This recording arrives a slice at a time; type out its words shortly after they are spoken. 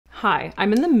Hi,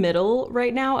 I'm in the middle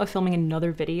right now of filming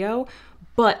another video,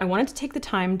 but I wanted to take the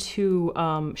time to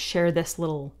share this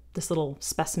little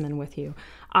specimen with you.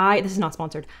 This is not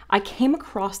sponsored. I came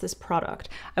across this product.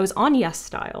 I was on Yes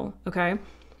Style, okay?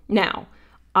 Now,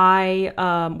 I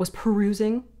was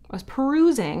perusing.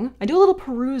 I do a little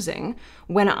perusing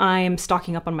when I'm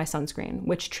stocking up on my sunscreen,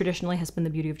 which traditionally has been the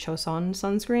beauty of Chosun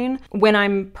sunscreen. When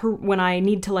I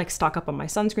need to like stock up on my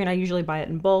sunscreen, I usually buy it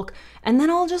in bulk, and then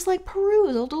I'll just like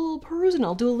peruse. I'll do a little perusing.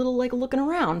 I'll do a little like looking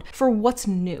around for what's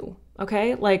new.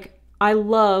 Okay, like I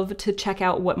love to check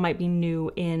out what might be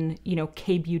new in,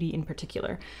 K-beauty in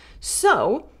particular.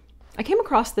 So I came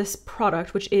across this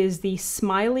product, which is the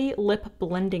Smiley Lip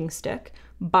Blending Stick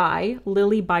by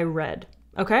Lily by Red.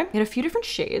 Okay, in a few different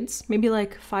shades, maybe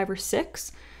like 5 or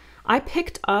 6. I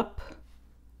picked up,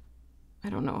 I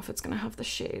don't know if it's gonna have the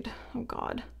shade, oh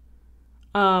God.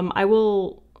 I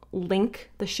will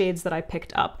link the shades that I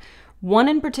picked up. One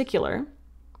in particular,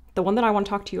 the one that I want to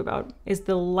talk to you about, is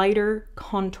the lighter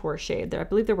contour shade. I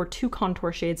believe there were 2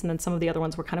 contour shades, and then some of the other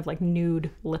ones were kind of like nude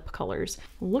lip colors.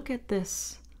 Look at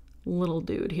this little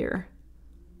dude here.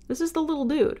 This is the little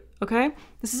dude, okay?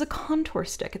 This is a contour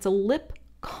stick. It's a lip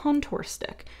contour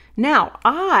stick. Now,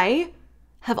 I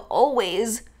have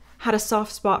always had a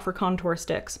soft spot for contour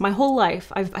sticks. My whole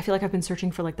life, I feel like I've been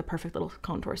searching for like the perfect little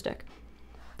contour stick.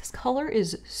 This color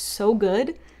is so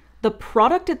good. The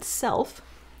product itself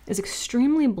is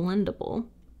extremely blendable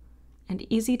and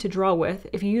easy to draw with.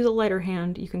 If you use a lighter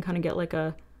hand, you can kind of get like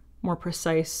a more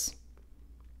precise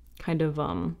kind of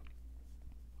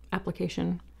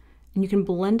application. And you can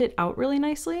blend it out really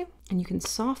nicely, and you can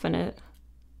soften it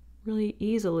really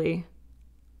easily.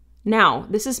 Now,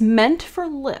 this is meant for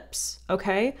lips,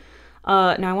 okay?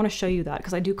 Now I want to show you that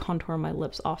because I do contour my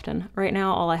lips often. Right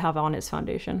now, all I have on is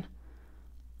foundation.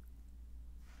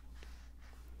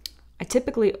 I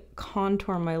typically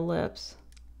contour my lips.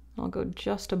 I'll go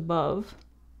just above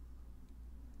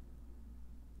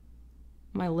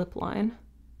my lip line.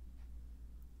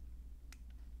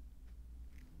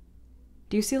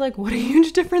 Do you see like what a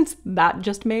huge difference that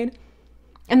just made?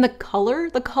 And the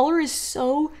color is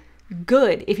so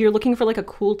good. If you're looking for like a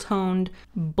cool toned,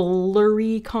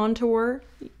 blurry contour,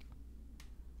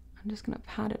 I'm just gonna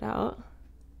pat it out.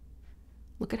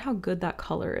 Look at how good that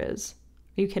color is.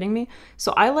 Are you kidding me?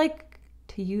 So I like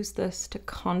to use this to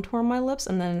contour my lips,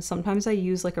 and then sometimes I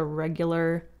use like a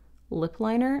regular lip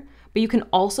liner, but you can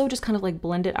also just kind of like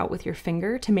blend it out with your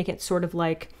finger to make it sort of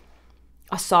like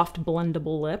a soft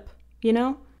blendable lip, you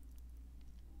know?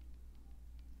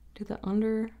 Do the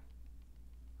under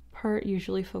part,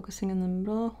 usually focusing in the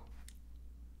middle.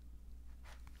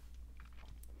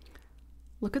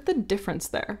 Look at the difference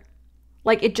there.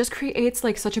 Like it just creates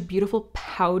like such a beautiful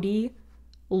pouty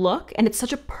look, and it's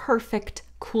such a perfect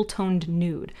cool toned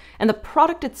nude. And the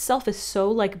product itself is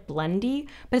so like blendy,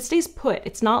 but it stays put.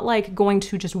 It's not like going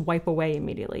to just wipe away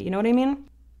immediately. You know what I mean?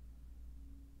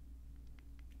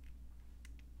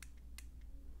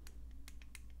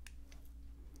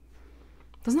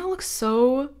 Doesn't that look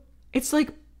so, it's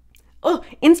like, oh,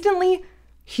 instantly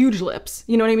huge lips.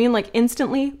 You know what I mean? Like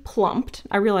instantly plumped.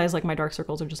 I realize like my dark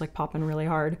circles are just like popping really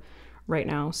hard right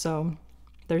now. So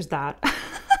there's that.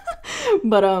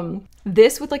 But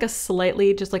this with like a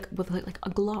slightly, just like with like a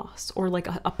gloss or like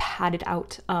a padded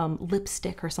out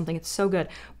lipstick or something. It's so good.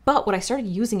 But what I started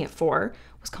using it for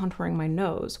was contouring my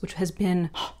nose, which has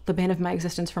been the bane of my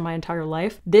existence for my entire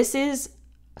life. This is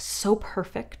so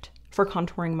perfect for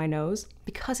contouring my nose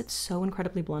because it's so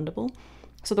incredibly blendable.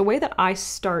 So the way that I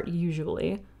start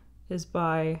usually is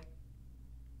by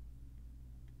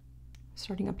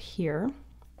starting up here.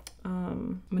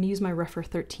 I'm gonna use my Refer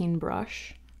 13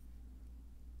 brush.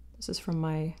 This is from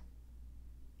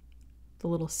the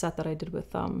little set that I did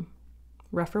with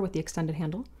Refer with the extended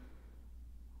handle.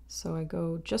 So I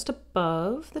go just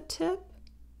above the tip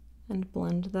and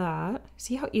blend that.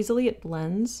 See how easily it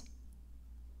blends?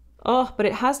 Oh, but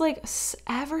it has like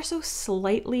ever so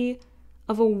slightly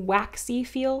of a waxy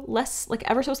feel, less like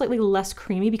ever so slightly less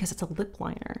creamy because it's a lip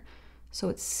liner. So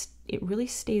it really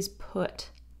stays put.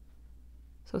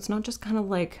 So it's not just kind of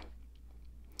like,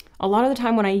 a lot of the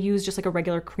time when I use just like a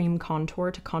regular cream contour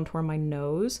to contour my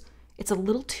nose, it's a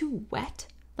little too wet.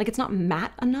 Like it's not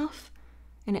matte enough,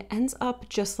 and it ends up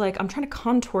just like, I'm trying to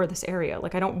contour this area.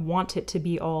 Like I don't want it to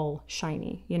be all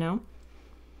shiny, you know?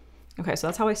 Okay, so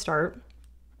that's how I start.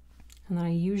 And then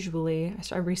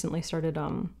I recently started,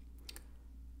 I'll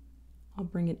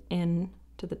bring it in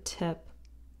to the tip,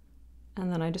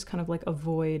 and then I just kind of like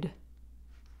avoid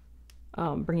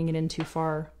bringing it in too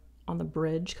far on the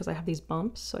bridge because I have these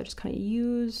bumps. So I just kind of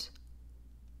use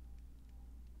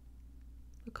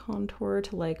the the contour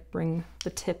to like bring the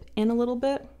tip in a little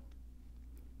bit.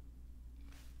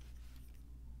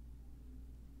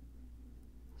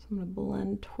 So I'm gonna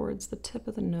blend towards the tip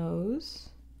of the nose.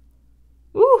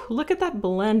 Ooh, look at that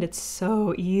blend. It's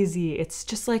so easy. It's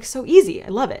just like so easy. I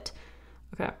love it.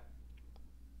 Okay.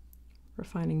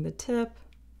 Refining the tip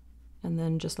and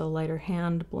then just a lighter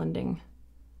hand blending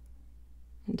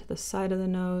into the side of the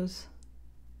nose.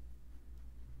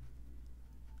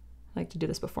 I like to do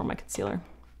this before my concealer.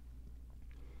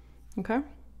 Okay.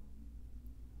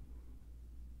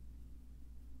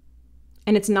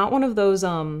 And it's not one of those,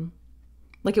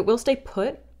 like it will stay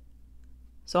put.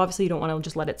 So obviously you don't want to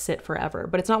just let it sit forever,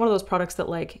 but it's not one of those products that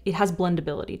like, it has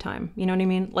blendability time. You know what I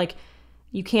mean? Like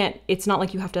you can't, it's not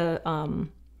like you have to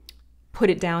put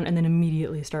it down and then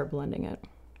immediately start blending it.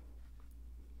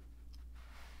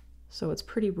 So it's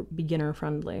pretty beginner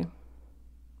friendly.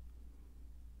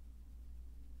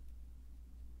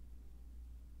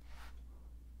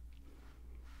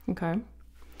 Okay.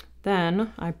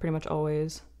 Then I pretty much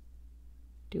always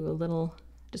do a little,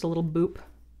 just a little boop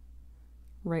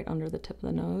right under the tip of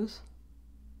the nose.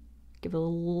 Give it a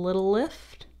little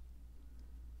lift.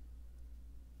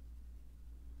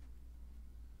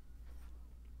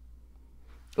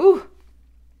 Ooh,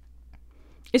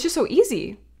 it's just so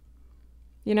easy,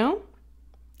 you know?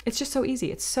 It's just so easy.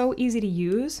 It's so easy to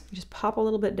use. You just pop a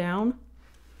little bit down.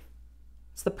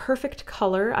 It's the perfect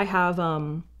color. I have,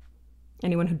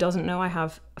 anyone who doesn't know, I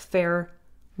have fair,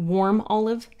 warm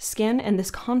olive skin, and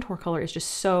this contour color is just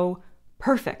so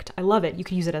perfect. I love it. You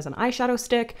could use it as an eyeshadow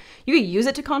stick. You could use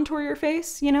it to contour your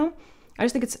face, you know? I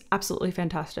just think it's absolutely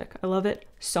fantastic. I love it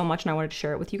so much, and I wanted to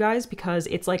share it with you guys because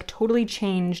it's like totally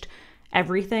changed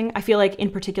everything. I feel like in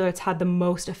particular it's had the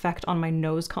most effect on my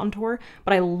nose contour,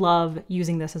 but I love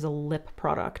using this as a lip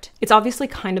product. It's obviously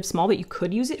kind of small, but you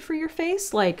could use it for your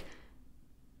face. Like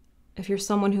if you're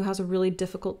someone who has a really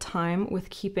difficult time with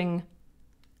keeping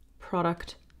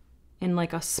product in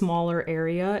like a smaller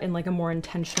area, in like a more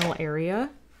intentional area.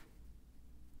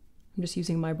 I'm just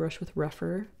using my brush with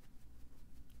Refer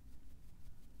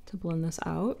to blend this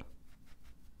out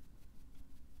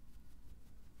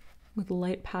with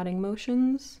light patting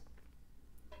motions.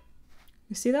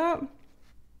 You see that?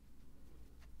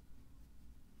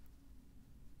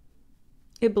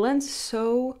 It blends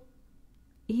so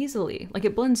easily. Like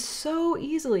it blends so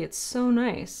easily. It's so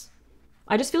nice.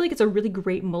 I just feel like it's a really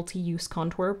great multi-use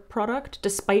contour product,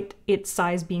 despite its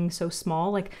size being so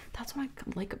small. Like that's what I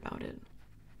like about it.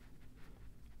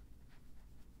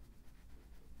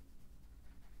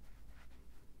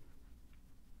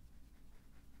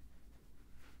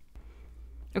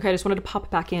 Okay, I just wanted to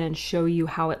pop back in and show you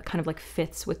how it kind of like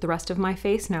fits with the rest of my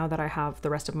face now that I have the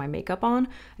rest of my makeup on.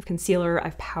 I've concealer,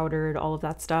 I've powdered, all of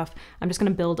that stuff. I'm just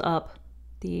gonna build up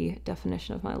the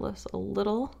definition of my lips a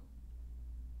little.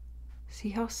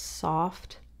 See how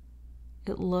soft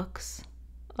it looks?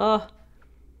 Oh,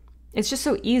 it's just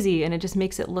so easy, and it just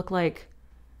makes it look like,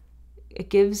 it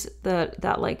gives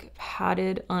that like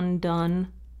padded,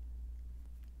 undone,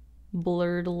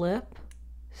 blurred lip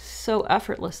so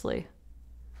effortlessly.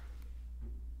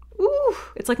 Ooh,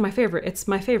 it's like my favorite. It's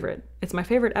my favorite. It's my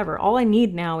favorite ever. All I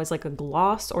need now is like a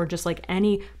gloss or just like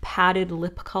any padded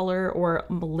lip color or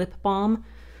lip balm,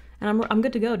 and I'm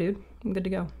good to go, dude. I'm good to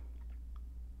go.